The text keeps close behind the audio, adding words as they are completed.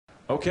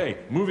Okay,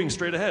 moving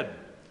straight ahead.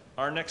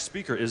 Our next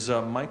speaker is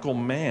Michael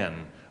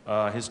Mann.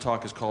 His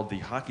talk is called The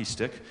Hockey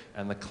Stick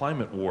and the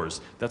Climate Wars.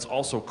 That's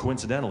also,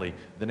 coincidentally,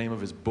 the name of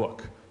his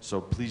book.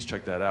 So please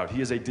check that out. He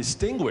is a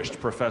distinguished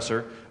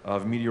professor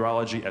of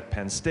meteorology at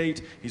Penn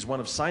State. He's one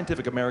of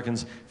Scientific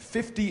American's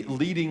 50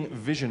 leading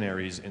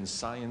visionaries in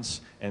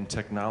science and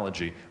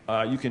technology.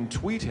 You can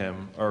tweet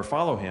him or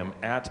follow him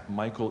at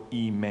Michael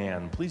E.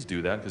 Mann. Please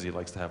do that because he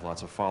likes to have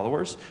lots of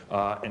followers.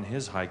 And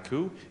his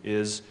haiku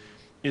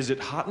is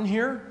it hot in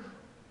here?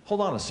 Hold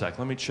on a sec,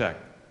 let me check.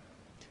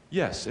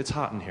 Yes, it's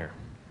hot in here.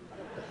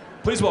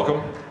 Please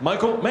welcome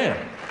Michael Mann.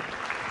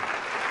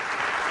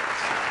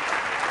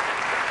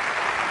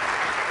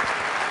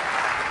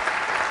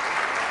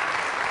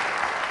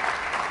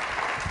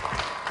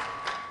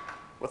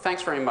 Well,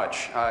 thanks very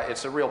much.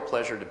 It's a real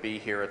pleasure to be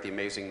here at the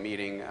amazing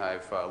meeting.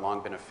 I've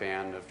long been a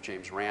fan of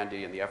James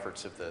Randi and the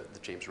efforts of the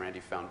James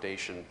Randi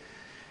Foundation.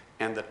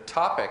 And the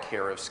topic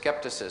here of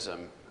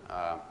skepticism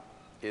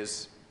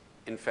is,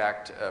 in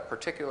fact,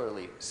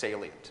 particularly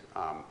salient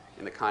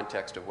in the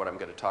context of what I'm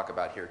going to talk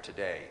about here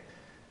today.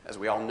 As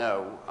we all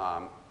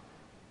know,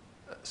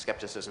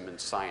 skepticism in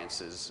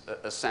science is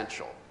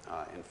essential.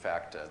 In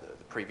fact,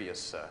 the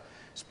previous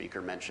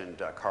speaker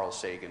mentioned Carl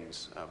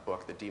Sagan's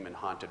book, The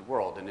Demon-Haunted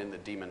World. And in The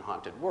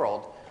Demon-Haunted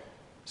World,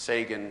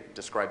 Sagan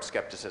described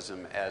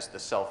skepticism as the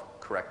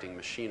self-correcting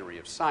machinery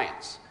of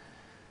science.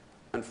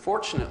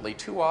 Unfortunately,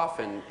 too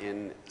often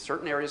in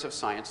certain areas of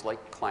science,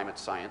 like climate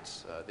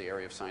science, the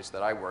area of science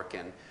that I work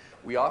in,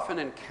 we often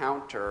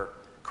encounter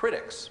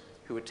critics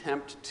who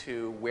attempt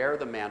to wear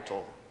the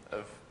mantle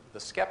of the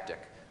skeptic,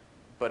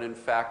 but in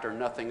fact are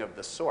nothing of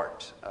the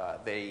sort.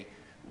 They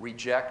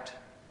reject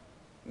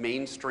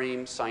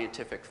mainstream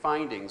scientific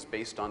findings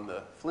based on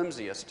the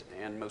flimsiest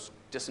and most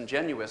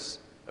disingenuous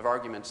of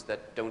arguments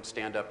that don't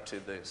stand up to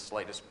the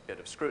slightest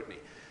bit of scrutiny.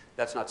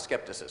 That's not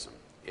skepticism.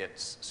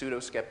 It's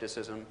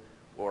pseudo-skepticism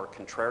or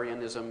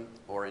contrarianism,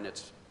 or in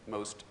its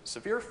most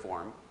severe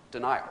form,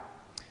 denial.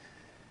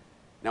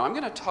 Now I'm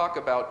going to talk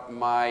about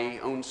my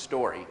own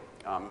story.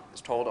 It's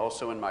told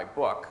also in my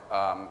book,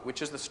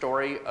 which is the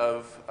story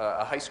of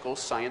a high school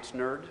science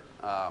nerd,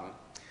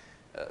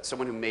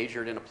 someone who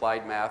majored in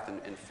applied math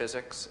and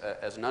physics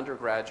as an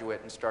undergraduate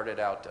and started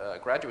out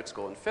graduate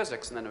school in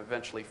physics, and then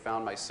eventually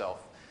found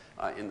myself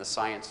in the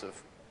science of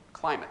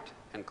climate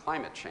and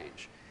climate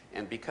change.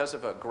 And because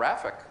of a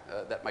graphic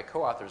that my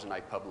co-authors and I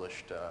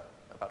published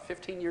about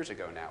 15 years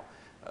ago now,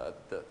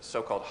 the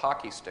so-called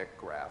hockey stick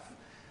graph,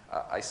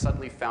 I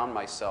suddenly found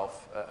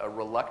myself a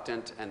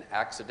reluctant and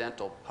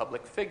accidental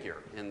public figure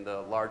in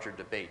the larger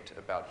debate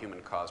about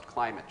human-caused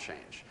climate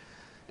change.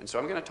 And so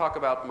I'm going to talk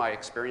about my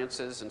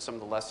experiences and some of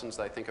the lessons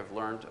that I think I've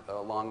learned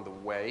along the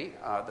way.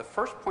 The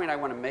first point I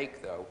want to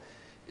make, though,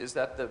 is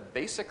that the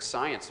basic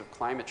science of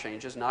climate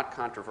change is not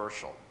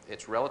controversial.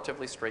 It's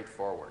relatively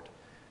straightforward.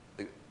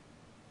 The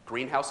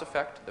greenhouse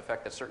effect, the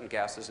fact that certain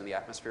gases in the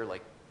atmosphere,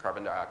 like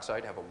carbon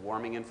dioxide, have a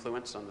warming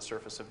influence on the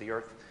surface of the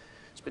Earth,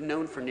 it's been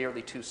known for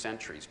nearly 2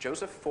 centuries.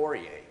 Joseph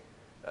Fourier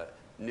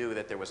knew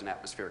that there was an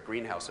atmospheric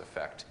greenhouse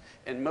effect,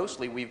 and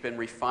mostly we've been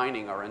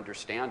refining our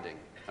understanding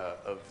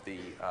of the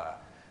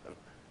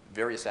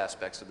various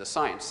aspects of the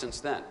science since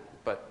then.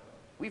 But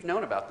we've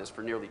known about this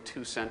for nearly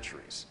 2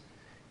 centuries.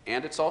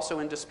 And it's also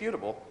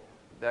indisputable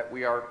that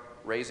we are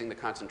raising the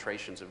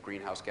concentrations of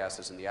greenhouse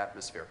gases in the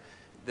atmosphere.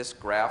 This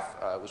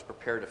graph was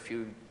prepared a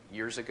few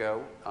years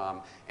ago,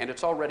 and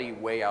it's already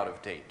way out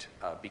of date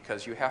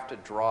because you have to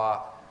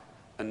draw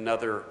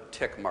another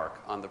tick mark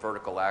on the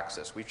vertical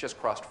axis. We've just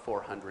crossed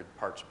 400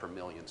 parts per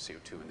million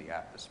CO2 in the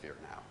atmosphere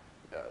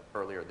now,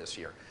 earlier this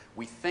year.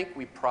 We think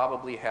we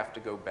probably have to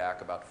go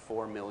back about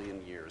 4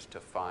 million years to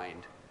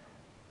find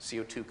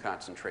CO2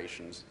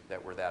 concentrations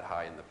that were that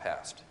high in the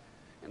past.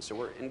 And so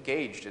we're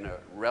engaged in a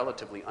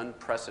relatively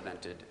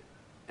unprecedented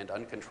and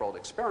uncontrolled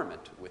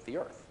experiment with the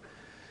Earth.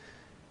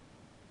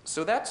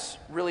 So that's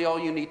really all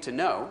you need to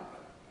know.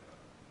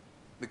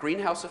 The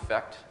greenhouse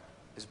effect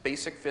is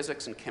basic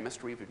physics and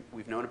chemistry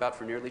we've known about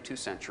for nearly 2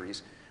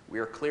 centuries. We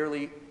are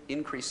clearly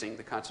increasing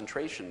the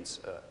concentrations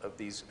of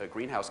these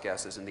greenhouse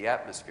gases in the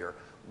atmosphere.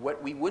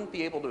 What we wouldn't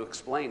be able to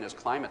explain as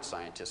climate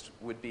scientists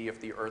would be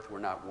if the Earth were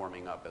not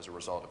warming up as a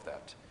result of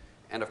that.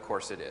 And of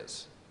course it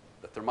is.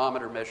 The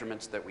thermometer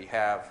measurements that we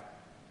have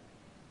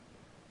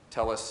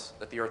tell us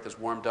that the Earth has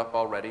warmed up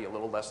already, a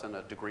little less than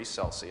 1 degree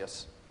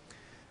Celsius.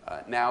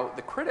 Now,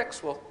 the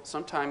critics will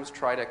sometimes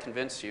try to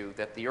convince you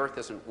that the Earth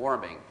isn't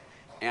warming.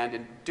 And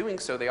in doing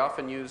so, they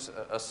often use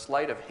a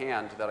sleight of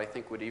hand that I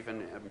think would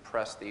even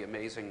impress the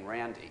amazing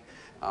Randi.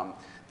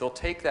 They'll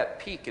take that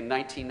peak in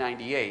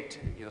 1998.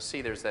 You'll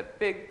see there's that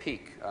big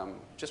peak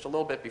just a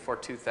little bit before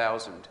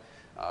 2000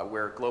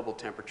 where global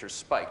temperatures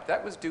spiked.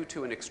 That was due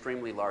to an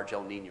extremely large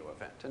El Nino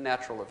event, a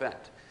natural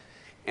event.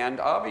 And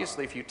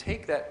obviously, if you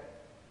take that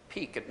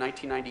peak at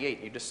 1998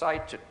 and you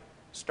decide to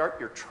start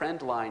your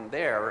trend line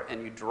there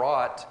and you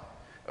draw it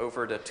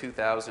over to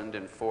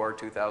 2004,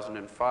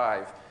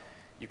 2005,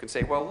 you can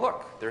say, well,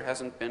 look, there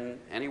hasn't been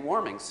any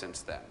warming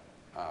since then.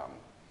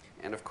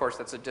 And of course,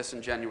 that's a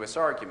disingenuous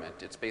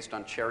argument. It's based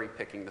on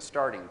cherry-picking the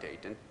starting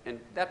date. And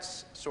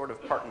that's sort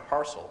of part and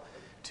parcel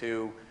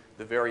to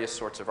the various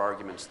sorts of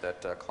arguments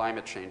that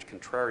climate change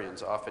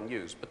contrarians often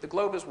use. But the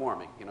globe is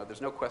warming. You know,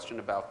 there's no question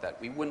about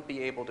that. We wouldn't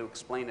be able to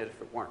explain it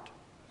if it weren't.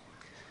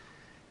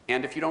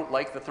 And if you don't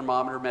like the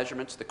thermometer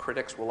measurements, the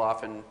critics will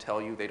often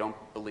tell you they don't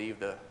believe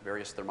the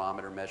various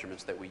thermometer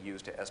measurements that we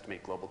use to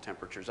estimate global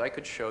temperatures. I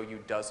could show you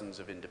dozens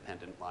of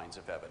independent lines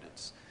of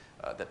evidence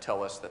that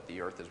tell us that the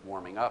Earth is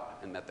warming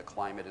up and that the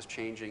climate is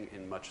changing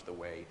in much the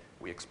way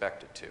we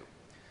expect it to.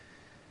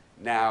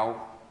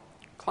 Now,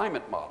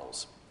 climate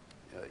models.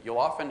 You'll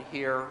often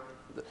hear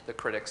the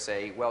critics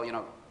say, well, you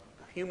know,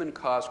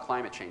 human-caused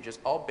climate change is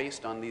all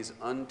based on these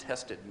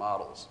untested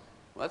models.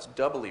 Well, that's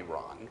doubly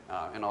wrong,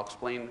 and I'll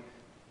explain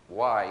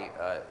why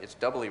it's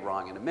doubly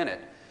wrong in a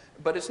minute.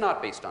 But it's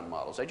not based on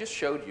models. I just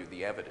showed you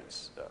the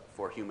evidence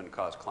for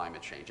human-caused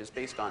climate change. It's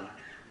based on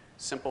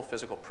simple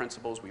physical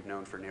principles we've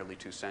known for nearly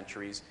 2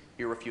 centuries,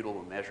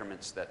 irrefutable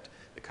measurements that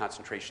the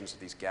concentrations of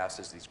these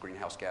gases, these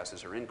greenhouse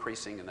gases, are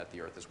increasing and that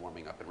the Earth is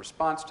warming up in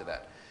response to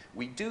that.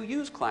 We do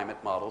use climate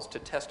models to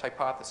test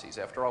hypotheses.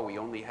 After all, we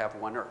only have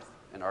one Earth,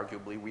 and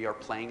arguably we are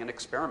playing an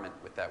experiment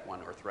with that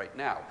one Earth right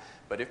now.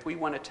 But if we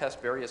want to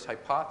test various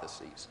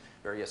hypotheses,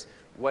 various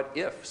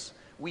what-ifs,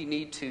 we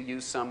need to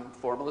use some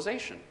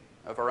formalization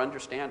of our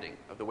understanding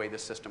of the way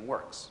this system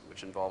works,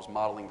 which involves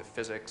modeling the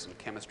physics and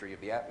chemistry of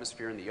the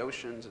atmosphere and the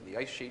oceans and the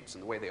ice sheets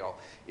and the way they all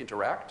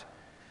interact.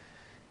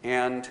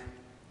 And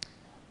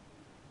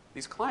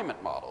these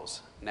climate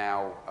models,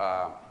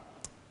 now,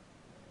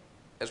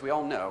 as we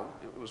all know,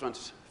 it was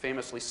once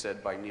famously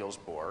said by Niels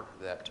Bohr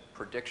that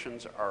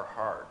predictions are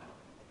hard,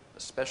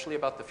 especially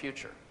about the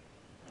future.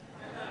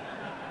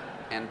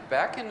 And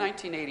back in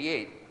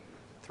 1988,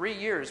 3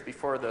 years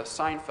before the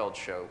Seinfeld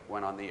show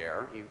went on the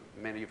air,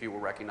 many of you will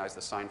recognize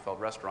the Seinfeld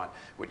restaurant.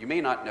 What you may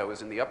not know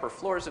is in the upper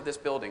floors of this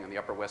building on the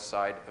Upper West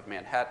Side of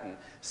Manhattan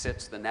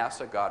sits the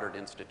NASA Goddard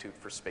Institute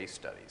for Space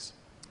Studies.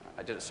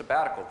 I did a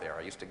sabbatical there.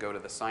 I used to go to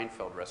the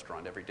Seinfeld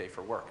restaurant every day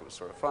for work. It was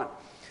sort of fun.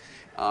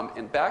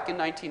 And back in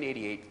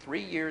 1988,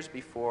 3 years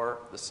before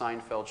the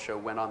Seinfeld show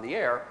went on the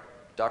air,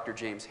 Dr.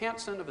 James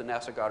Hansen of the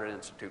NASA Goddard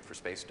Institute for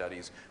Space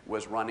Studies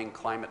was running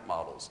climate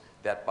models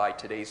that by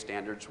today's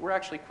standards were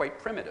actually quite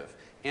primitive.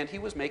 And he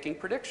was making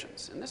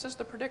predictions. And this is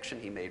the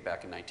prediction he made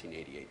back in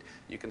 1988.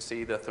 You can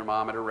see the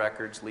thermometer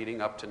records leading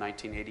up to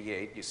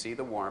 1988. You see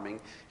the warming.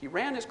 He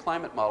ran his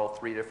climate model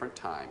 3 different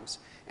times,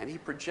 and he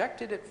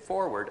projected it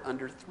forward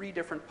under 3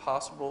 different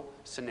possible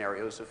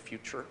scenarios of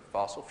future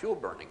fossil fuel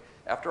burning.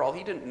 After all,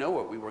 he didn't know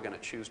what we were going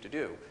to choose to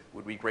do.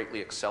 Would we greatly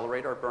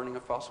accelerate our burning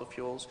of fossil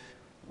fuels?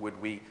 Would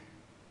we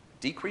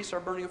decrease our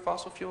burning of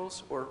fossil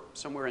fuels, or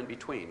somewhere in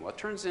between? Well, it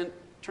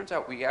turns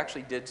out we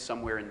actually did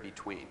somewhere in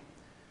between.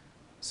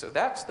 So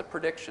that's the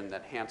prediction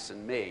that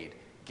Hansen made,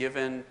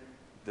 given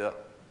the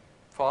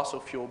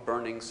fossil fuel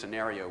burning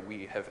scenario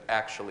we have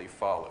actually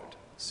followed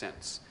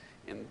since.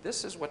 And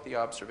this is what the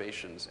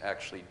observations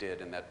actually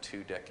did in that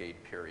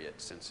 2-decade period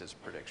since his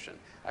prediction.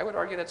 I would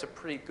argue that's a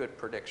pretty good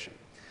prediction.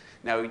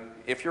 Now,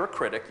 if you're a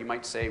critic, you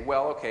might say,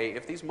 well, okay,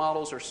 if these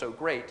models are so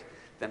great,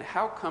 then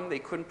how come they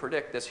couldn't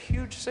predict this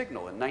huge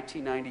signal in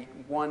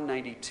 1991,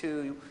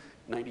 92,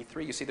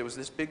 93? You see, there was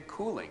this big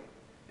cooling.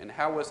 And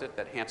how was it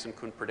that Hansen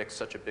couldn't predict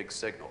such a big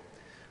signal?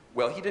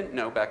 Well, he didn't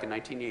know back in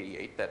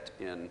 1988 that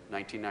in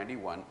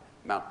 1991,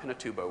 Mount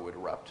Pinatubo would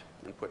erupt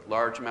and put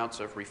large amounts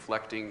of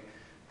reflecting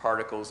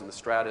particles in the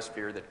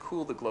stratosphere that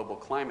cool the global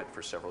climate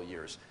for several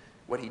years.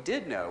 What he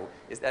did know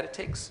is that it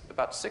takes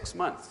about 6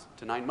 months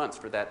to 9 months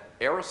for that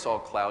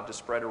aerosol cloud to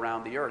spread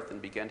around the Earth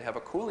and begin to have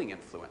a cooling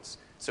influence.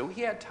 So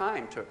he had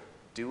time to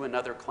do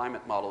another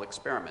climate model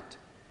experiment,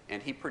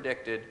 and he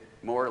predicted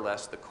more or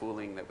less the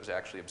cooling that was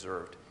actually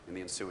observed in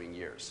the ensuing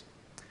years.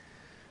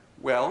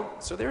 Well,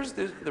 so there's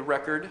the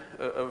record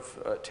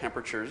of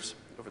temperatures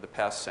over the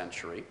past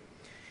century,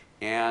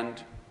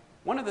 and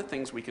one of the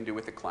things we can do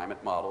with the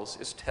climate models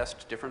is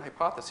test different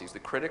hypotheses. The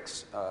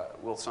critics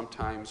will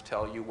sometimes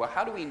tell you, well,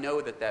 how do we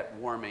know that that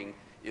warming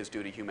is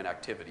due to human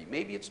activity?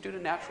 Maybe it's due to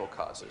natural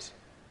causes.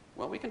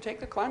 Well, we can take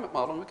the climate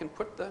model and we can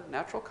put the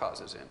natural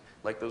causes in,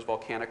 like those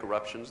volcanic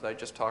eruptions that I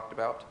just talked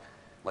about,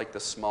 like the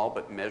small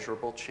but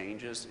measurable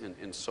changes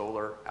in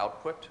solar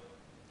output.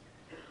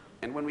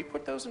 And when we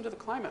put those into the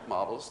climate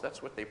models,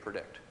 that's what they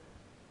predict.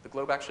 The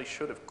globe actually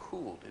should have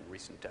cooled in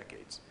recent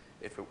decades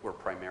if it were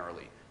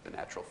primarily the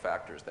natural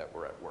factors that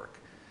were at work.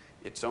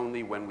 It's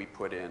only when we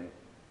put in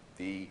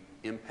the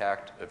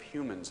impact of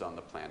humans on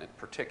the planet,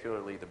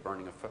 particularly the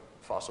burning of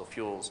fossil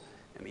fuels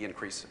and the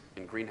increase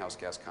in greenhouse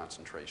gas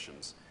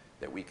concentrations,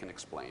 that we can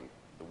explain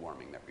the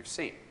warming that we've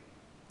seen.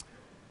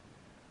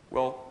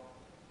 Well,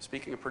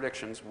 speaking of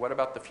predictions, what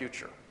about the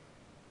future?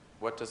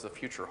 What does the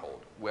future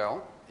hold?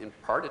 Well, in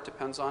part, it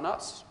depends on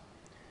us.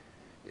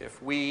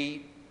 If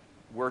we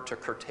were to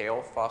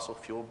curtail fossil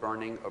fuel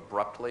burning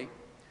abruptly,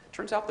 it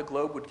turns out the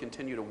globe would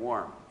continue to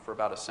warm for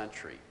about a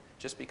century,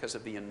 just because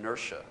of the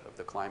inertia of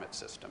the climate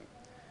system.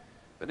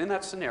 But in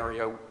that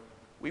scenario,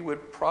 we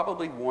would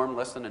probably warm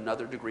less than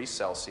another degree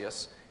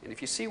Celsius, And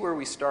if you see where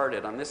we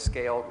started, on this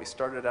scale, we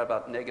started at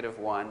about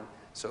 -1.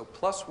 So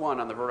 +1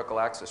 on the vertical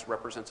axis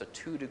represents a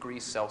 2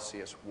 degrees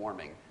Celsius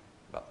warming,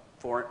 about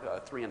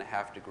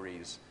 3.5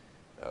 degrees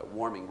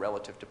warming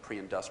relative to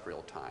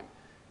pre-industrial time.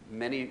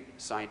 Many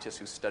scientists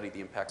who study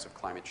the impacts of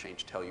climate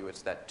change tell you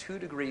it's that 2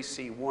 degrees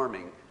C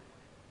warming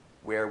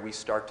where we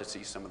start to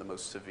see some of the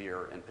most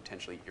severe and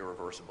potentially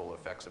irreversible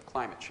effects of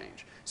climate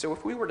change. So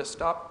if we were to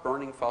stop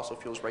burning fossil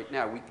fuels right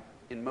now, we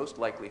would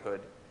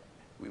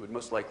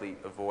most likely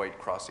avoid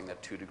crossing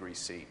that 2 degrees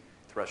C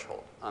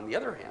threshold. On the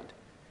other hand,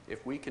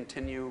 if we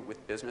continue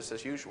with business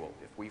as usual,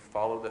 if we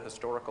follow the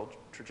historical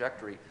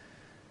trajectory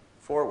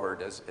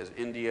forward as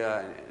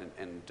India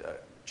and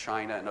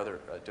China and other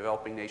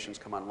developing nations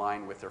come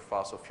online with their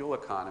fossil fuel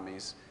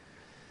economies,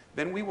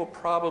 then we will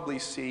probably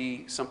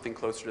see something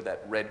closer to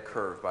that red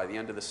curve by the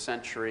end of the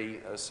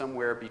century,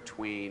 somewhere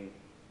between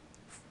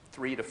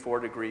 3 to 4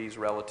 degrees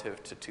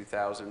relative to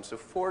 2000, so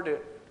 4 to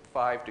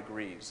 5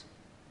 degrees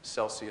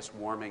Celsius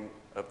warming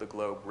of the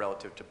globe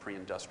relative to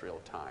pre-industrial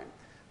time,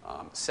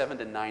 7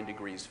 to 9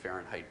 degrees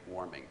Fahrenheit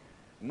warming.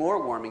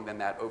 More warming than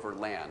that over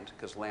land,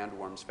 because land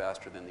warms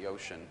faster than the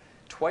ocean,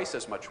 twice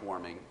as much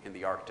warming in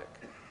the Arctic.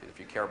 And if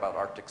you care about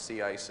Arctic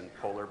sea ice and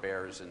polar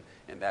bears and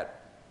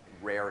that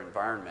rare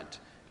environment,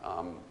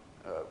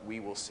 we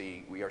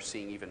are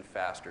seeing even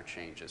faster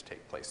changes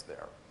take place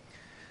there.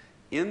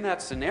 In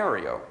that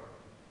scenario,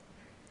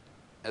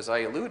 as I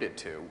alluded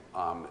to,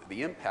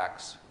 the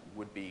impacts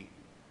would be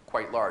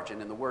quite large.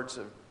 And in the words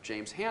of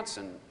James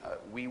Hansen,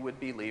 we would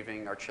be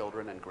leaving our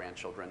children and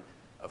grandchildren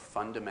a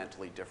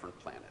fundamentally different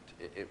planet.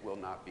 It will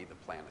not be the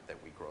planet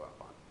that we grow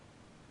up on.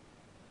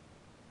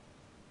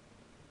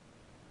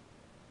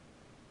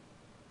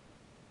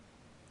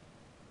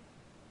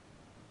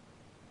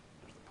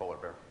 There's the polar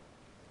bear.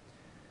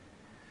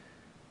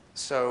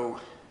 So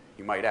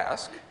you might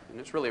ask, and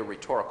it's really a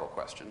rhetorical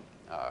question,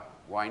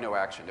 why no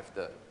action? If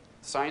the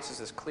science is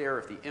this clear,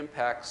 if the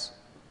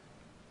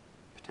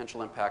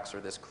potential impacts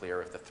are this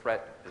clear, if the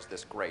threat is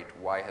this great,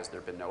 why has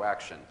there been no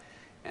action?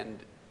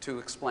 And to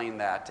explain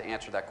that, to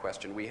answer that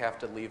question, we have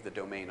to leave the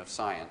domain of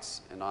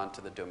science and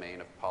onto the domain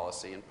of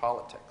policy and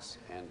politics.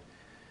 And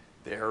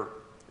there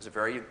is a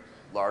very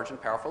large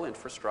and powerful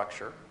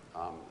infrastructure.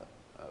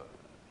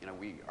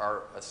 We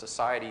are a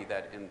society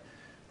that, in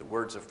the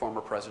words of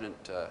former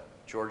President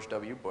George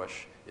W.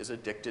 Bush, is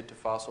addicted to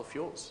fossil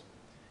fuels.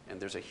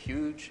 And there's a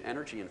huge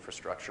energy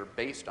infrastructure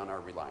based on our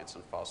reliance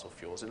on fossil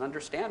fuels. And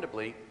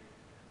understandably,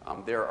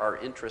 there are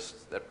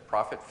interests that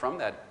profit from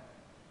that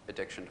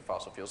addiction to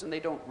fossil fuels, and they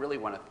don't really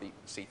want to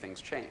see things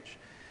change.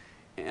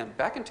 And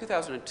back in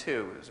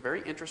 2002, there was a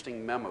very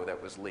interesting memo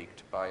that was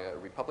leaked by a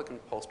Republican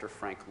pollster,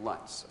 Frank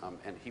Luntz,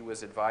 and he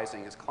was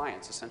advising his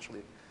clients,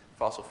 essentially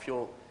fossil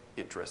fuel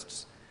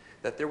interests,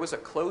 that there was a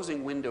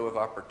closing window of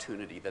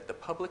opportunity, that the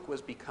public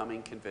was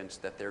becoming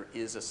convinced that there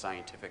is a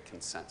scientific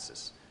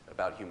consensus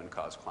about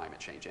human-caused climate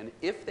change. And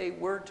if they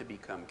were to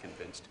become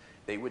convinced,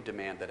 they would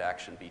demand that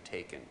action be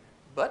taken.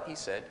 But, he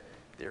said,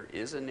 there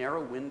is a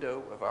narrow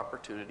window of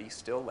opportunity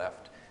still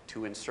left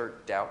to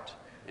insert doubt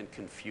and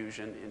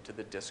confusion into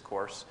the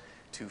discourse,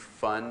 to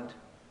fund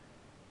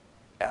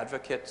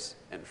advocates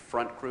and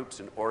front groups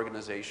and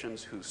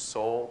organizations whose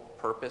sole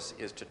purpose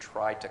is to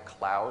try to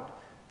cloud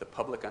the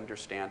public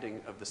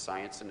understanding of the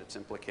science and its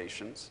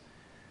implications.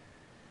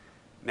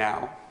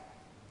 Now,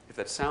 if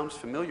that sounds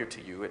familiar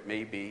to you, it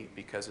may be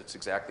because it's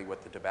exactly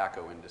what the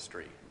tobacco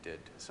industry did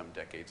some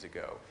decades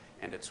ago.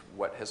 And it's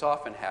what has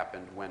often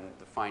happened when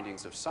the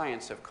findings of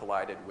science have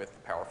collided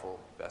with powerful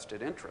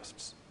vested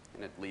interests.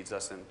 And it leads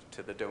us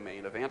into the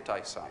domain of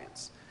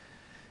anti-science.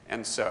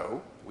 And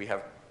so we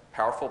have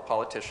powerful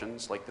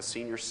politicians like the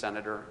senior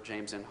senator,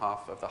 James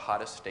Inhofe, of the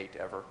hottest state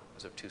ever,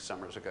 as of 2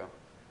 summers ago.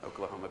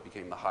 Oklahoma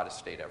became the hottest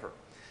state ever.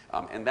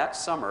 And that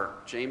summer,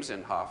 James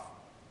Inhofe,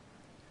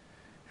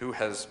 who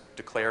has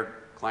declared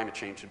climate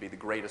change to be the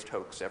greatest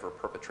hoax ever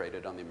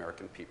perpetrated on the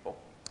American people,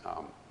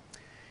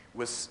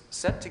 was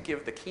set to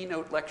give the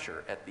keynote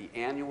lecture at the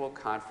annual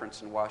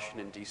conference in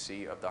Washington,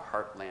 D.C. of the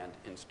Heartland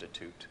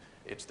Institute.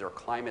 It's their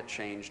climate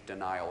change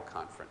denial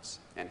conference.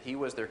 And he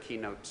was their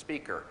keynote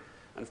speaker.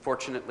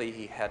 Unfortunately,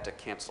 he had to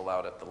cancel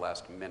out at the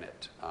last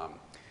minute.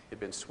 He'd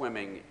been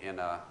swimming in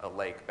a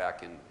lake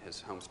back in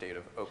his home state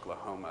of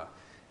Oklahoma,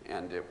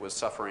 and it was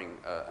suffering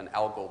an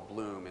algal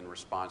bloom in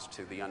response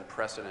to the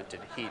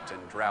unprecedented heat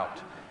and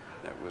drought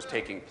that was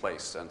taking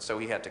place. And so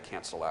he had to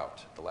cancel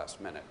out at the last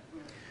minute.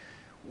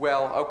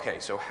 Well, okay,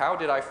 so how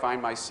did I find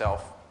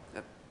myself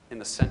in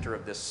the center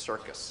of this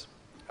circus?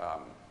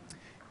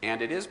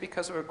 And it is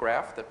because of a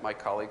graph that my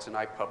colleagues and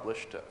I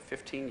published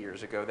 15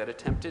 years ago that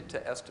attempted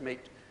to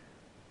estimate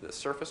the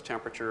surface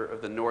temperature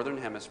of the northern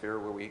hemisphere,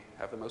 where we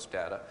have the most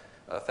data,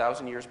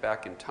 1,000 years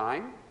back in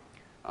time.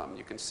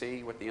 You can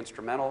see what the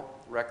instrumental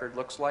record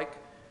looks like.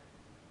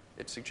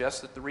 It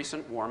suggests that the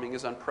recent warming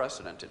is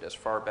unprecedented, as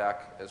far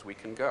back as we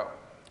can go.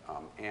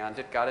 And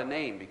it got a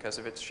name because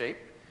of its shape.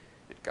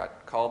 It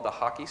got called the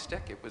hockey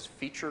stick. It was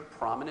featured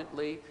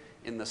prominently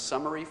in the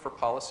summary for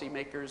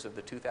policymakers of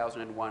the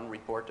 2001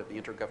 report of the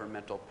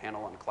Intergovernmental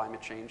Panel on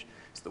Climate Change.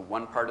 It's the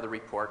one part of the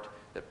report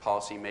that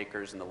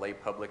policymakers and the lay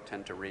public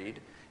tend to read.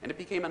 And it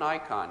became an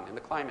icon in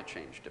the climate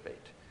change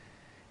debate.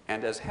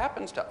 And as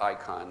happens to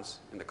icons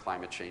in the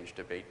climate change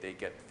debate, they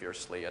get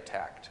fiercely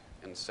attacked.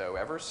 And so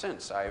ever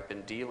since, I've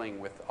been dealing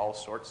with all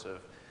sorts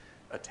of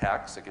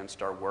attacks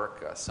against our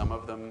work, some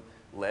of them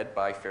led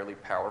by fairly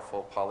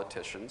powerful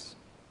politicians.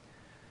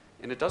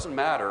 And it doesn't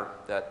matter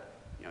that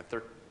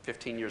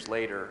 15 years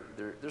later,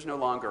 there's no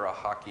longer a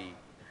hockey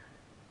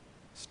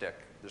stick.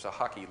 There's a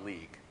hockey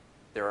league.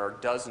 There are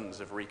dozens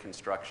of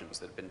reconstructions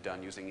that have been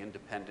done using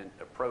independent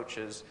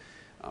approaches,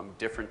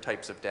 different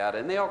types of data,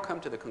 and they all come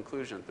to the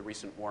conclusion that the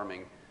recent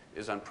warming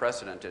is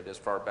unprecedented as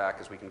far back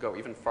as we can go,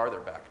 even farther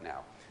back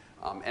now.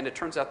 And it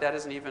turns out that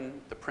isn't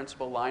even the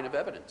principal line of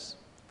evidence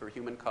for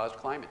human-caused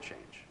climate change.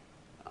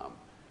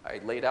 I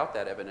laid out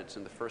that evidence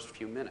in the first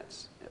few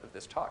minutes of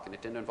this talk, and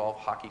it didn't involve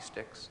hockey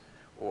sticks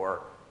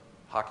or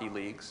hockey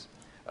leagues.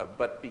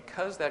 But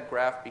because that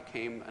graph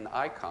became an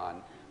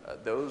icon,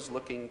 those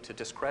looking to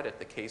discredit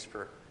the case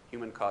for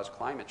human-caused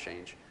climate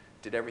change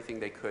did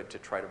everything they could to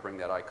try to bring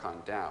that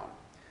icon down.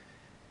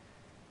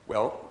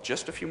 Well,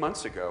 just a few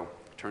months ago,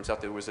 it turns out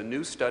there was a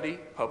new study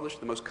published,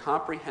 the most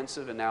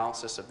comprehensive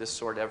analysis of this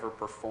sort ever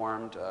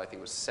performed. I think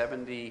it was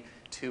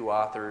 72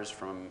 authors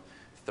from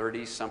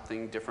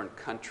 30-something different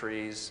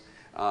countries,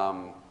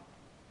 or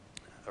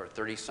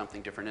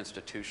 30-something different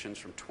institutions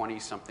from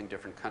 20-something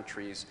different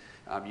countries,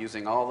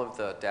 using all of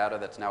the data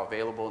that's now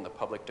available in the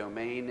public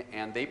domain,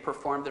 and they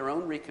performed their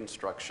own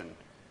reconstruction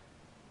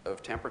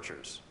of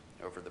temperatures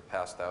over the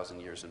past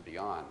 1,000 years and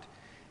beyond.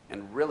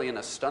 And really, in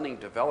a stunning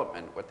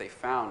development, what they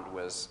found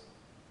was,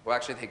 well,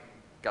 actually, they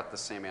got the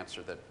same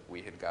answer that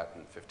we had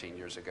gotten 15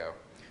 years ago.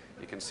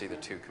 You can see the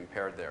two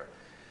compared there.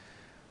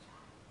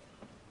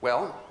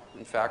 Well,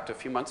 in fact, a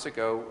few months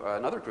ago,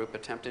 another group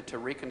attempted to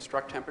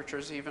reconstruct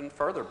temperatures even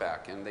further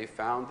back, and they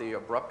found the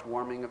abrupt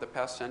warming of the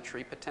past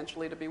century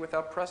potentially to be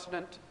without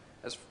precedent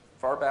as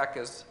far back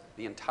as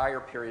the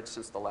entire period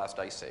since the last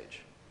ice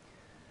age.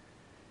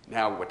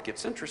 Now, what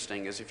gets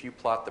interesting is if you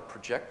plot the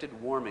projected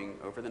warming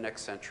over the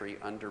next century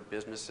under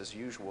business as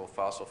usual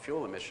fossil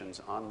fuel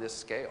emissions on this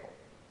scale,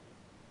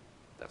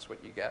 that's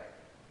what you get.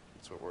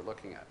 That's what we're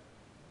looking at.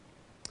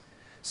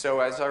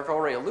 So as I've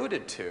already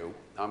alluded to,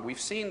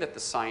 we've seen that the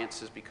science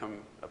has become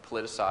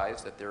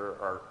politicized, that there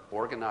are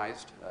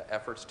organized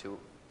efforts to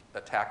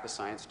attack the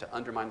science, to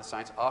undermine the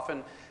science,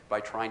 often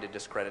by trying to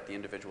discredit the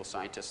individual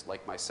scientists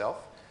like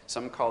myself.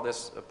 Some call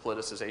this a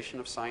politicization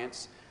of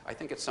science. I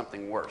think it's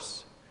something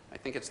worse. I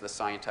think it's the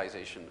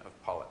scientization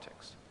of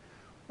politics,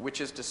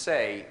 which is to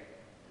say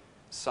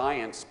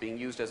science being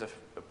used as a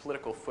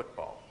political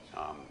football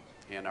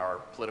in our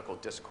political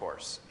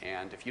discourse.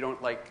 And if you don't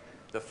like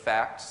the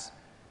facts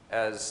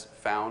as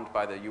found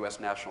by the U.S.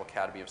 National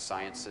Academy of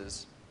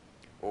Sciences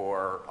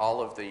or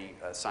all of the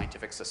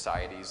scientific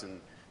societies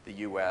in the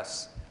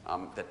U.S.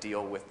 That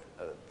deal with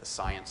the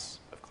science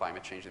of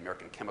climate change, the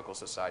American Chemical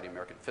Society,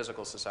 American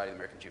Physical Society, the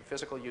American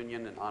Geophysical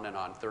Union, and on,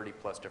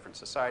 30-plus different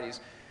societies,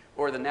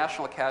 or the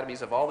national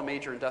academies of all the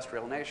major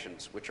industrial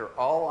nations, which are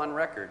all on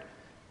record.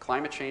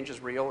 Climate change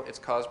is real, it's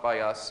caused by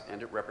us,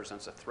 and it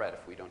represents a threat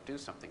if we don't do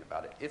something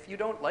about it. If you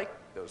don't like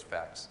those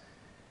facts,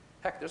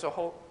 heck, there's a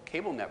whole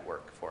cable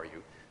network for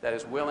you that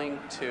is willing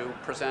to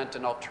present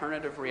an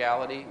alternative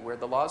reality where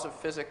the laws of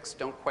physics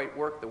don't quite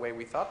work the way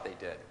we thought they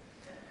did.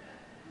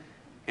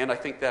 And I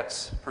think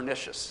that's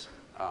pernicious,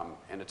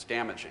 and it's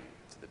damaging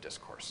to the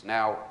discourse.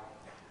 Now,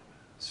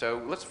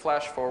 so let's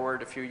flash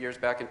forward a few years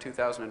back in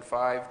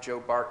 2005. Joe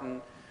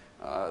Barton,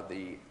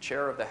 the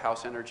chair of the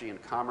House Energy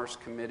and Commerce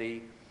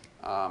Committee,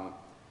 and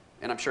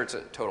I'm sure it's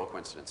a total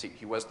coincidence,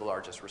 he was the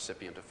largest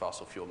recipient of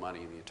fossil fuel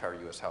money in the entire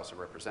U.S. House of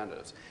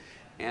Representatives.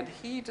 And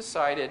he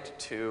decided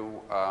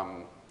to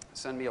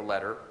send me a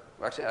letter.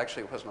 Well,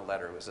 actually, it wasn't a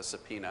letter, it was a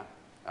subpoena.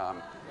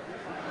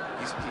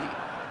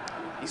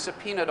 He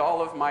subpoenaed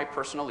all of my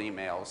personal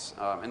emails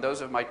and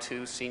those of my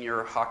two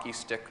senior hockey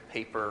stick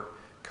paper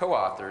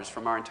co-authors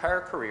from our entire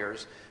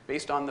careers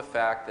based on the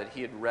fact that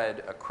he had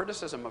read a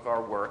criticism of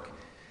our work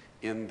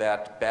in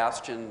that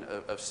bastion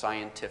of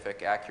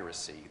scientific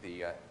accuracy,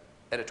 the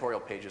editorial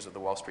pages of the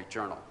Wall Street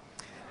Journal,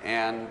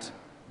 and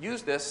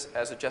used this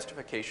as a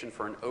justification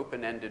for an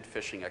open-ended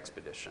fishing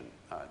expedition,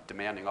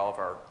 demanding all of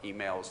our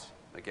emails,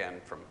 again,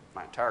 from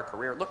my entire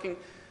career, looking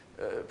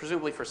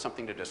presumably for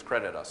something to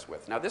discredit us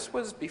with. Now, this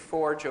was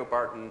before Joe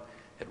Barton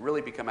had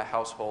really become a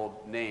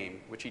household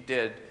name, which he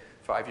did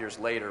 5 years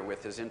later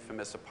with his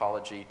infamous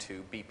apology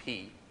to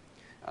BP,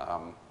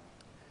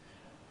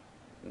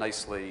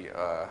 nicely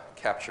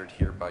captured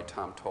here by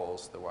Tom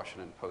Tolles, the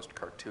Washington Post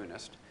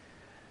cartoonist.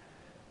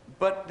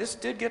 But this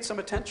did get some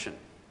attention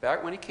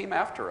back when he came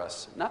after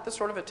us. Not the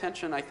sort of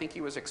attention I think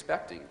he was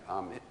expecting.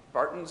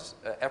 Barton's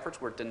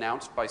efforts were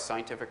denounced by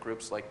scientific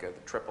groups like the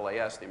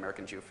AAAS, the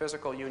American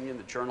Geophysical Union,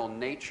 the journal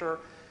Nature,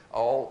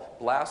 all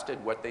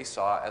blasted what they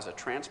saw as a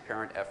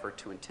transparent effort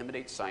to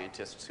intimidate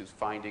scientists whose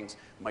findings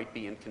might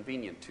be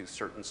inconvenient to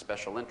certain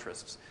special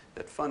interests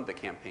that fund the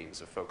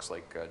campaigns of folks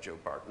like Joe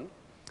Barton.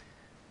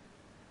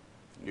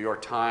 New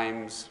York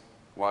Times,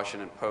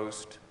 Washington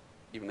Post,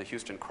 even the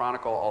Houston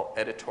Chronicle all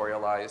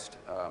editorialized,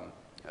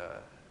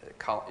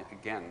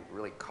 again,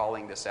 really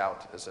calling this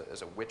out as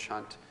a witch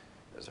hunt,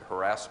 as a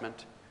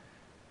harassment.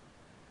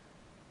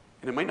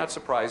 And it might not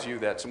surprise you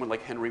that someone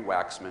like Henry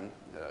Waxman,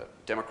 a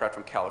Democrat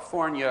from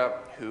California,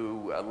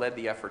 who led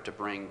the effort to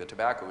bring the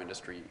tobacco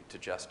industry to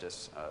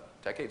justice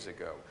decades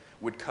ago,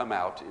 would come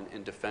out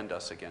and defend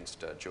us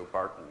against Joe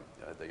Barton,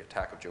 the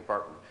attack of Joe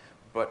Barton.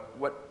 But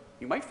what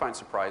you might find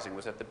surprising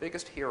was that the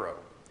biggest hero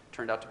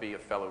turned out to be a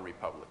fellow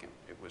Republican.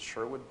 It was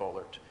Sherwood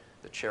Boehlert,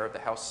 the chair of the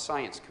House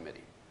Science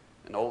Committee,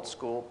 an old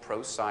school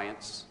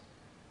pro-science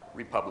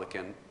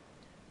Republican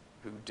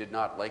who did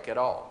not like at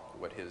all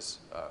what his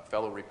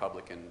fellow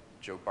Republican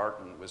Joe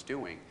Barton was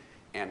doing,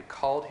 and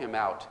called him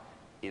out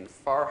in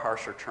far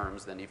harsher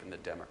terms than even the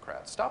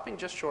Democrats, stopping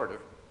just short of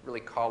really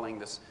calling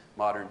this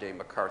modern-day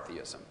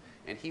McCarthyism.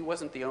 And he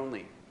wasn't the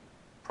only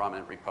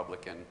prominent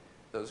Republican.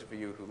 Those of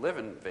you who live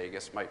in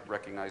Vegas might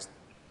recognize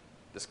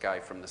this guy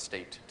from the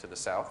state to the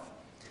south.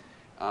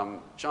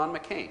 John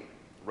McCain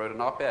wrote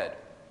an op-ed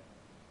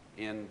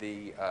in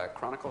the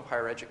Chronicle of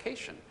Higher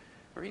Education,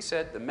 where he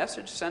said, "The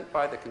message sent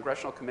by the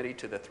Congressional Committee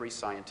to the three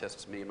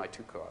scientists, me and my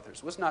two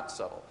co-authors, was not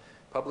subtle.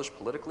 Publish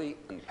politically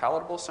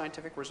unpalatable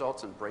scientific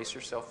results and brace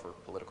yourself for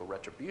political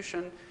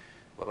retribution,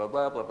 blah, blah,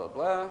 blah, blah, blah,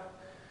 blah.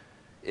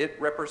 It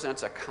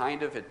represents a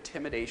kind of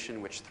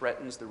intimidation which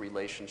threatens the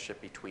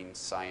relationship between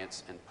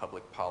science and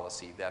public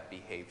policy. That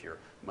behavior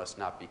must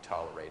not be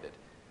tolerated."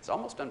 It's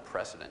almost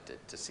unprecedented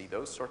to see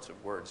those sorts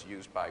of words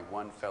used by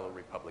one fellow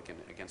Republican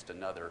against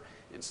another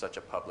in such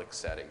a public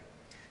setting.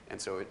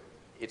 And so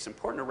it's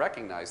important to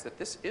recognize that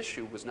this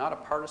issue was not a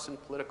partisan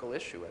political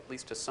issue, at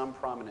least to some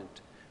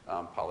prominent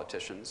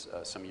politicians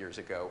some years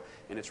ago.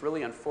 And it's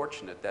really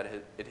unfortunate that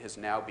it has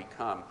now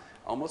become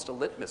almost a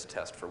litmus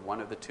test for one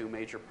of the two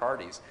major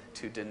parties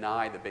to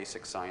deny the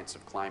basic science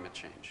of climate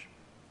change,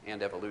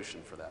 and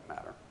evolution for that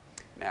matter.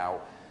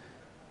 Now,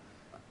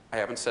 I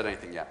haven't said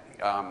anything yet.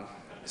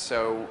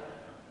 So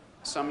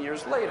some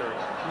years later,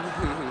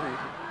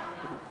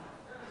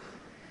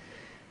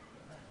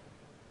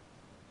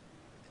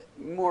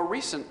 more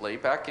recently,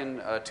 back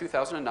in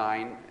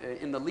 2009,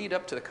 in the lead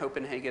up to the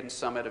Copenhagen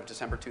summit of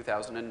December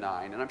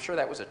 2009, and I'm sure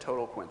that was a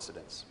total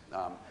coincidence,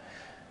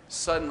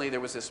 suddenly there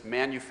was this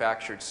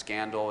manufactured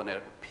scandal, and it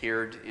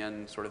appeared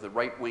in sort of the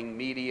right-wing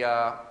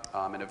media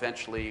and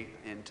eventually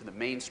into the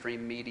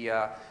mainstream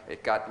media.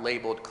 It got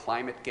labeled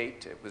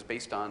ClimateGate. It was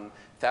based on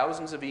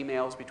thousands of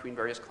emails between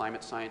various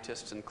climate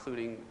scientists,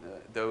 including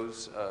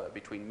those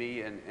between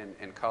me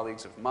and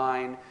colleagues of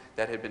mine,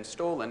 that had been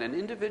stolen. And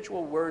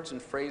individual words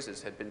and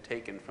phrases had been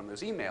taken from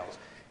those emails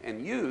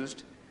and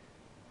used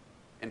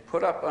and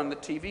put up on the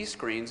TV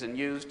screens and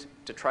used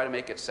to try to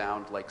make it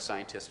sound like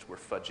scientists were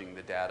fudging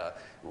the data,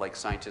 like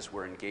scientists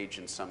were engaged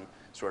in some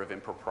sort of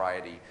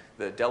impropriety.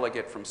 The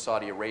delegate from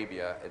Saudi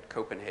Arabia at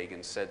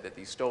Copenhagen said that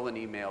these stolen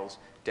emails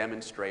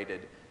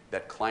demonstrated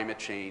that climate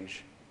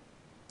change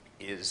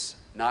is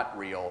not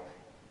real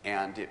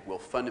and it will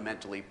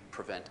fundamentally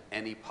prevent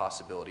any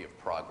possibility of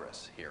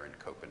progress here in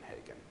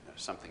Copenhagen,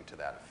 something to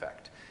that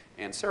effect.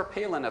 And Sarah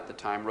Palin at the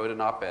time wrote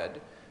an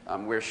op-ed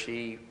where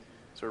she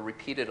sort of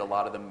repeated a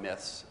lot of the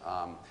myths.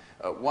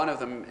 One of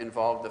them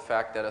involved the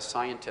fact that a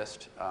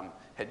scientist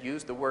had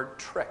used the word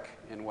trick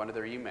in one of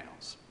their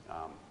emails.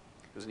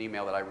 It was an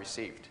email that I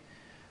received.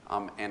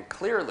 And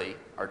clearly,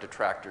 our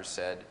detractors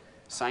said,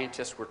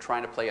 scientists were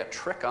trying to play a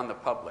trick on the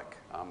public.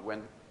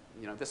 When,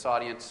 you know, this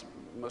audience,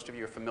 most of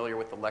you are familiar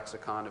with the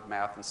lexicon of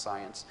math and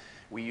science.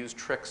 We use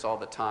tricks all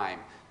the time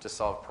to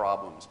solve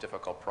problems,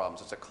 difficult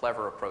problems. It's a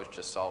clever approach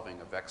to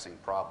solving a vexing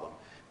problem.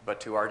 But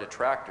to our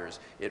detractors,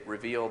 it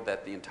revealed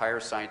that the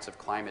entire science of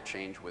climate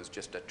change was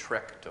just a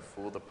trick to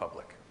fool the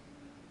public.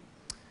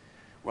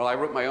 Well, I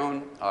wrote my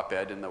own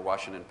op-ed in the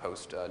Washington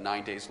Post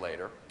 9 days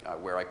later,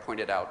 where I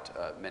pointed out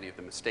many of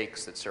the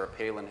mistakes that Sarah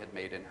Palin had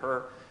made in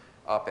her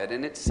op-ed,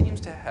 and it seems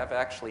to have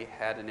actually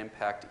had an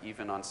impact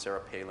even on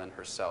Sarah Palin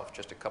herself.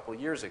 Just a couple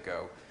years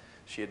ago,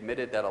 she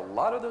admitted that a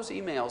lot of those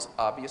emails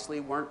obviously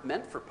weren't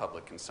meant for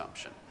public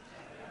consumption,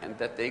 and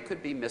that they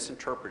could be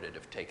misinterpreted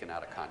if taken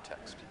out of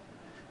context.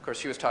 Of course,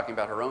 she was talking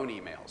about her own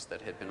emails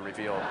that had been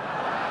revealed,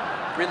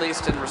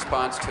 released in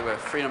response to a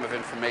Freedom of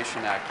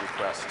Information Act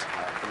request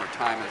from her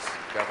time as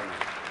governor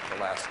of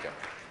Alaska.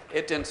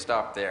 It didn't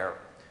stop there.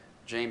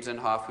 James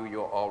Inhofe, who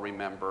you'll all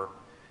remember,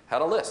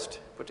 had a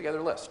list, put together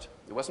a list.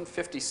 It wasn't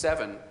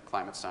 57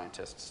 climate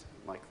scientists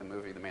like the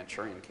movie The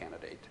Manchurian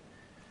Candidate,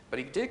 but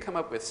he did come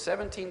up with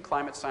 17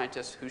 climate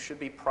scientists who should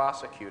be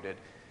prosecuted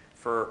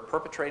for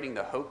perpetrating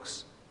the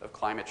hoax of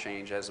climate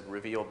change as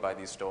revealed by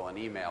these stolen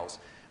emails.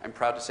 I'm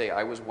proud to say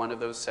I was one of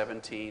those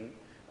 17,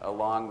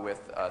 along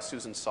with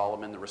Susan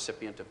Solomon, the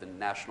recipient of the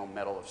National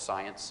Medal of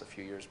Science a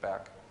few years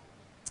back.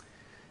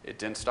 It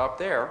didn't stop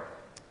there.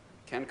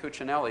 Ken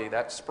Cuccinelli,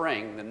 that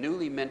spring, the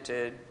newly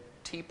minted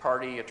Tea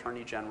Party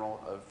Attorney General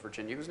of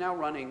Virginia, who's now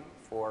running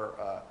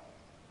for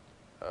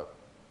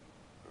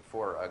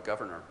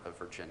governor of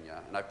Virginia,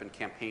 and I've been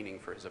campaigning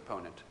for his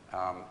opponent.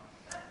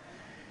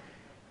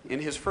 In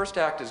his first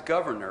act as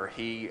governor,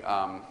 he,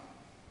 oh,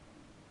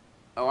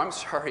 I'm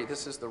sorry,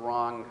 this is the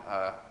wrong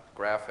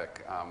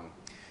graphic.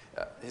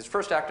 His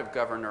first act of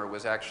governor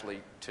was actually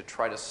to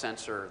try to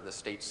censor the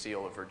state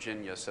seal of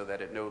Virginia so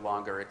that it no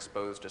longer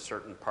exposed a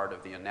certain part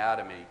of the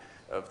anatomy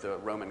of the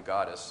Roman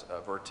goddess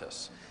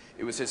Virtus.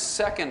 It was his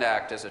second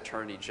act as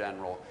Attorney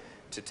General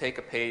to take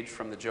a page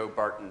from the Joe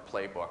Barton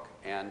playbook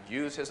and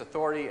use his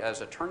authority as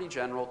Attorney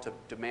General to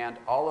demand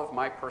all of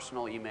my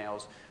personal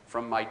emails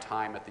from my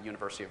time at the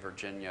University of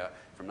Virginia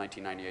from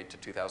 1998 to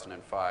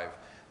 2005,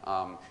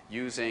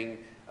 using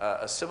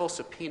a civil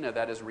subpoena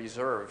that is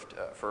reserved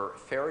for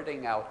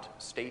ferreting out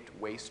state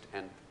waste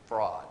and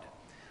fraud.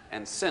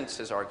 And since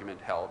his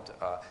argument held,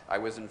 I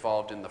was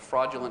involved in the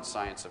fraudulent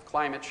science of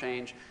climate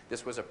change.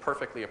 This was a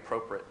perfectly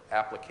appropriate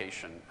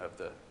application of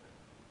the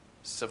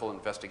civil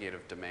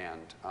investigative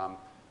demand.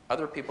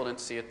 Other people didn't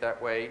see it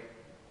that way.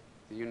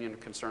 The Union of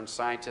Concerned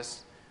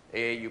Scientists,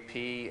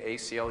 AAUP,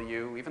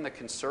 ACLU, even the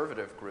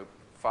conservative group,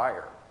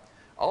 FIRE,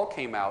 all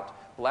came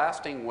out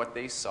blasting what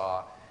they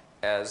saw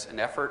as an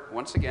effort,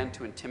 once again,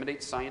 to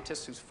intimidate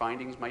scientists whose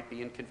findings might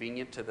be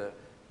inconvenient to the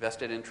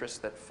vested interests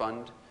that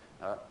fund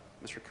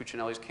Mr.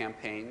 Cuccinelli's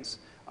campaigns.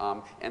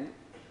 And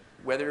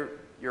whether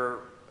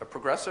you're a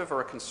progressive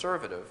or a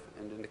conservative,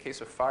 and in the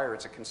case of FIRE,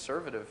 it's a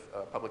conservative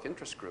public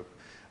interest group,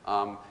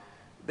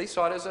 they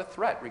saw it as a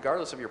threat,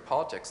 regardless of your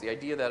politics. The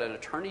idea that an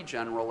attorney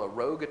general, a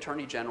rogue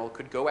attorney general,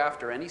 could go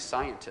after any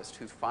scientist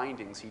whose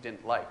findings he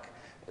didn't like,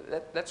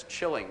 that's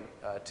chilling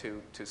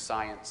to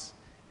science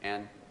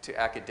and to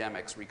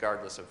academics,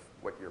 regardless of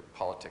what your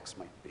politics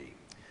might be.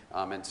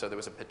 And so there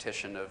was a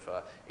petition of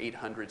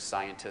 800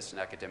 scientists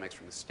and academics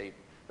from the state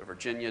of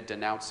Virginia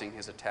denouncing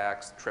his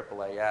attacks,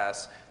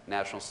 AAAS,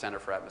 National Center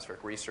for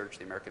Atmospheric Research,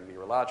 the American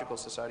Meteorological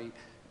Society,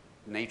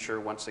 Nature,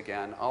 once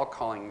again, all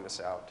calling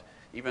this out.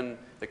 Even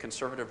the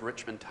conservative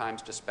Richmond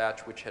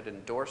Times-Dispatch, which had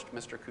endorsed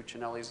Mr.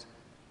 Cuccinelli's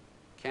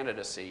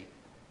candidacy,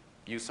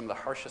 used some of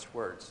the harshest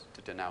words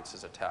to denounce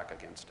his attack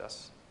against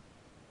us.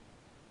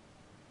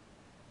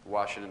 The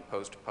Washington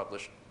Post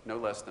published no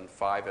less than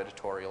 5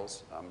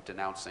 editorials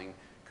denouncing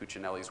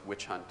Cuccinelli's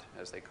witch hunt,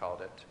 as they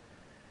called it.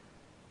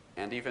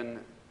 And even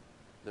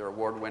their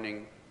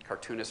award-winning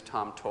cartoonist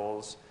Tom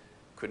Towles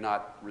could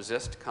not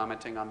resist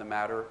commenting on the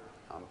matter.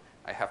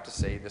 I have to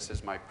say this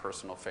is my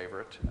personal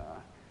favorite.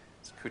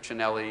 It's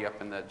Cuccinelli up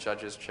in the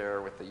judge's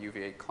chair with the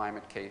UVA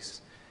climate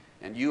case.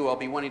 And I'll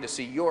be wanting to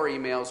see your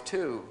emails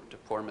too, to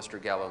poor Mr.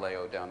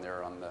 Galileo down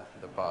there on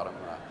the bottom.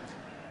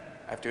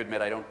 I have to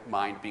admit, I don't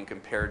mind being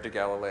compared to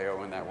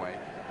Galileo in that way.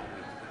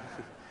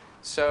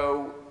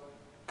 So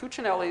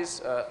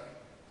Cuccinelli's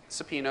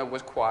subpoena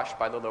was quashed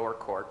by the lower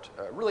court,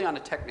 really on a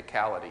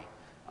technicality.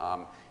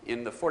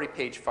 In the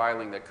 40-page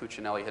filing that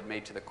Cuccinelli had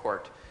made to the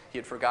court, he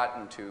had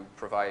forgotten to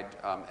provide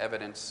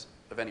evidence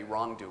of any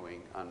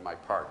wrongdoing on my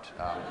part.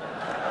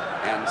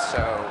 And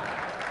so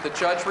the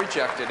judge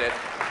rejected it.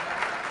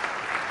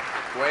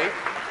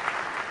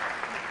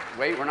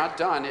 Wait, we're not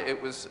done. It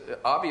was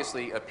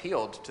obviously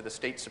appealed to the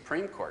state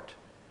Supreme Court,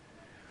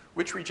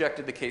 which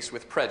rejected the case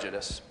with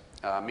prejudice,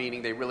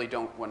 meaning they really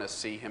don't want to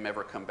see him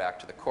ever come back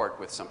to the court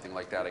with something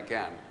like that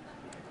again.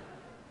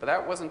 But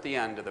that wasn't the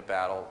end of the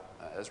battle.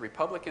 As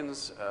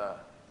Republicans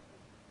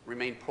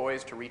remained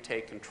poised to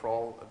retake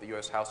control of the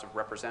U.S. House of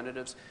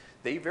Representatives,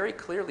 they very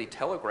clearly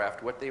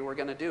telegraphed what they were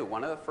going to do.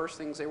 One of the first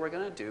things they were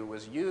going to do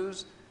was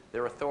use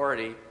their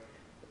authority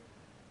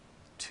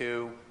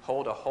to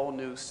hold a whole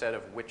new set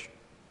of witch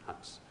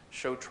hunts,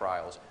 show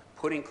trials,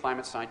 putting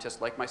climate scientists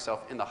like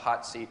myself in the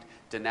hot seat,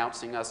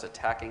 denouncing us,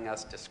 attacking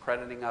us,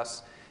 discrediting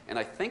us. And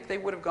I think they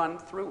would have gone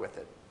through with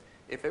it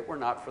if it were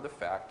not for the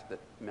fact that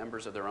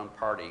members of their own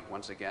party,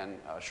 once again,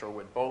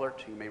 Sherwood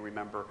Boehlert, you may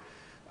remember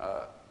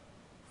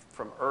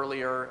from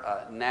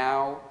earlier,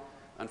 now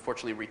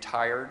unfortunately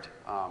retired.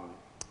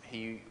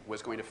 He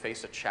was going to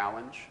face a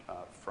challenge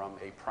from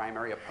a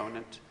primary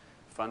opponent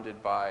funded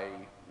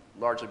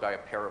largely by a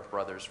pair of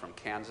brothers from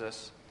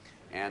Kansas.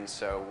 And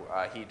so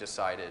he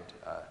decided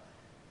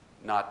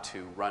not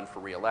to run for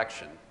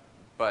re-election.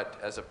 But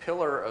as a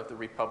pillar of the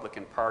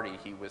Republican Party,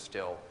 he was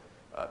still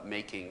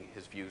making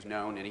his views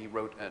known, and he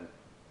wrote an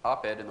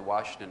op-ed in the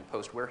Washington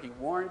Post where he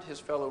warned his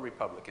fellow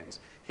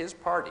Republicans, his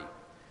party,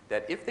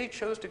 that if they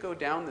chose to go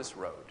down this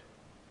road,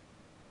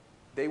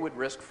 they would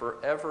risk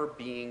forever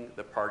being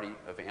the party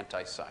of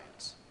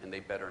anti-science, and they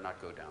better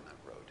not go down that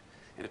road.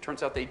 And it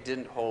turns out they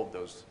didn't hold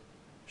those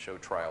show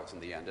trials in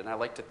the end, and I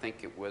like to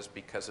think it was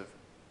because of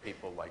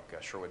people like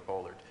Sherwood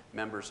Boehlert,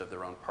 members of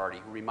their own party,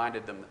 who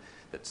reminded them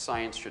that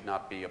science should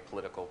not be a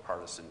political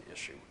partisan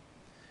issue.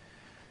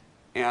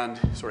 And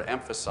sort of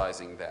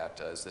emphasizing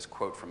that as this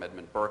quote from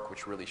Edmund Burke,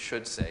 which really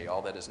should say,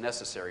 all that is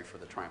necessary for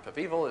the triumph of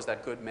evil is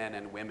that good men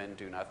and women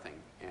do nothing.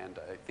 And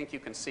I think you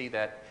can see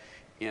that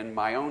in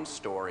my own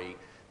story,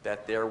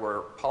 that there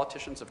were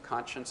politicians of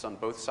conscience on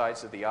both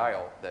sides of the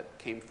aisle that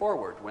came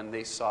forward when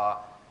they saw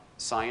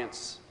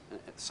science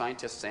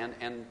scientists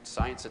and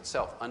science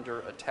itself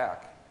under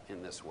attack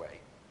in this way.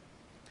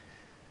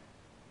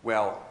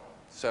 Well,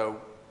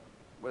 so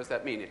what does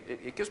that mean?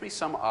 It gives me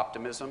some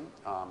optimism.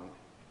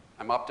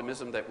 I'm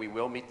optimism that we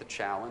will meet the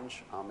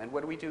challenge. And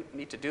what do we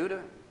need to do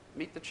to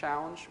meet the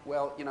challenge?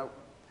 Well, you know,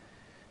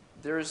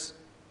 there's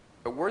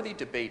a worthy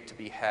debate to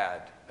be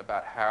had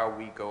about how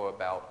we go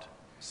about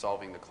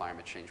solving the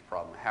climate change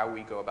problem, how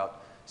we go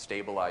about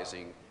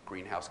stabilizing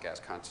greenhouse gas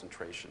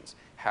concentrations,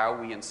 how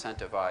we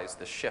incentivize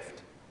the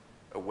shift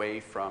away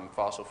from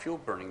fossil fuel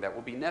burning that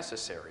will be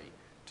necessary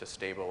to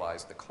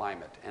stabilize the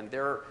climate. And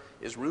there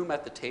is room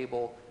at the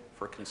table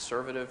for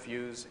conservative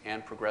views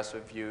and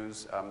progressive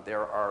views.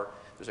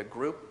 There's a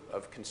group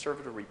of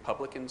conservative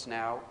Republicans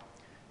now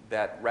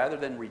that, rather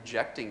than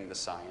rejecting the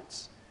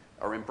science,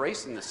 are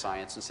embracing the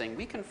science and saying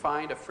we can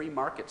find a free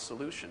market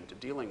solution to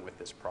dealing with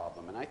this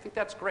problem. And I think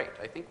that's great.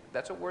 I think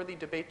that's a worthy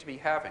debate to be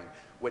having.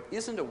 What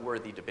isn't a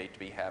worthy debate to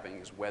be having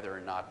is whether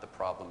or not the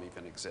problem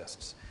even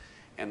exists.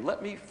 And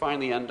let me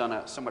finally end on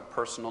a somewhat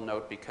personal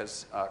note,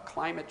 because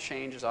climate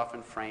change is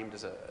often framed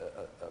as a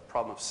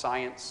problem of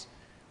science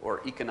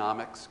or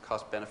economics,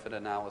 cost-benefit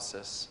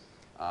analysis,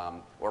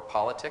 or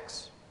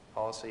politics,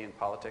 policy and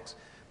politics.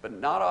 But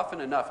not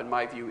often enough, in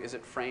my view, is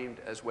it framed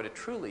as what it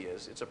truly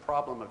is. It's a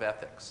problem of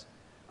ethics.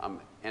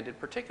 And in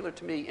particular,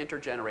 to me,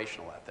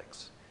 intergenerational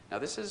ethics. Now,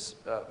 this is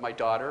my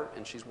daughter,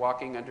 and she's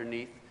walking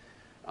underneath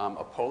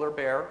a polar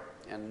bear.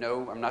 And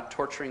no, I'm not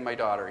torturing my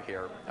daughter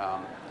here.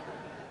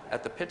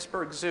 At the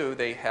Pittsburgh Zoo,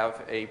 they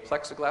have a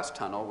plexiglass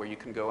tunnel where you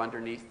can go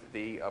underneath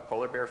the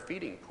polar bear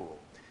feeding pool.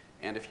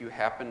 And if you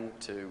happen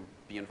to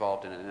be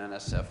involved in an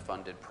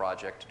NSF-funded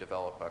project to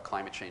develop a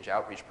climate change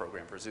outreach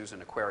program for zoos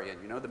and aquaria,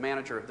 and you know the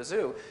manager of the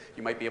zoo,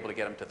 you might be able to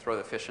get him to throw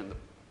the fish in the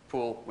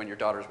pool when your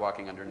daughter's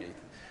walking underneath,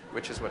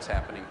 which is what's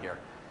happening here.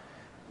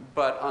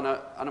 But on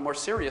a more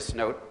serious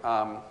note,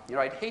 you know,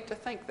 I'd hate to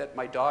think that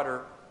my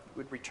daughter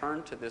would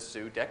return to this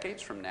zoo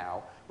decades from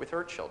now with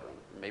her children,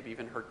 maybe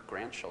even her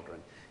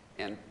grandchildren,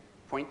 and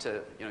point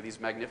to, you know, these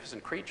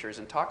magnificent creatures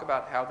and talk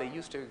about how they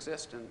used to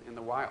exist in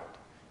the wild.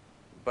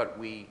 But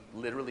we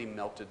literally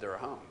melted their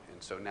home,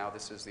 and so now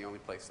this is the only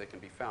place they can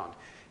be found.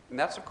 And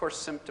that's, of course,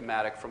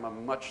 symptomatic from a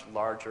much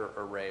larger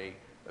array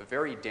of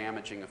very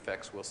damaging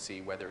effects we'll see,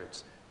 whether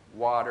it's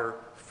water,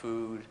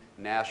 food,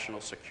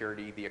 national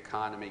security, the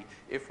economy,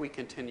 if we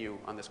continue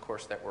on this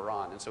course that we're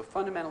on. And so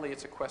fundamentally,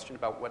 it's a question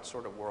about what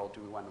sort of world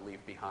do we want to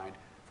leave behind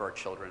for our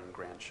children and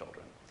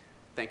grandchildren.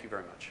 Thank you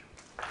very much.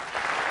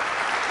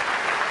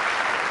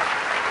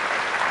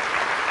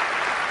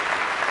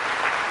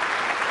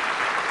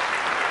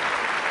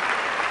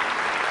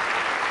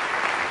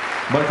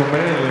 Michael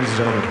Mann, ladies and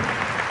gentlemen.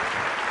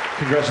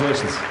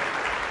 Congratulations.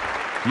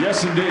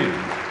 Yes,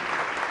 indeed.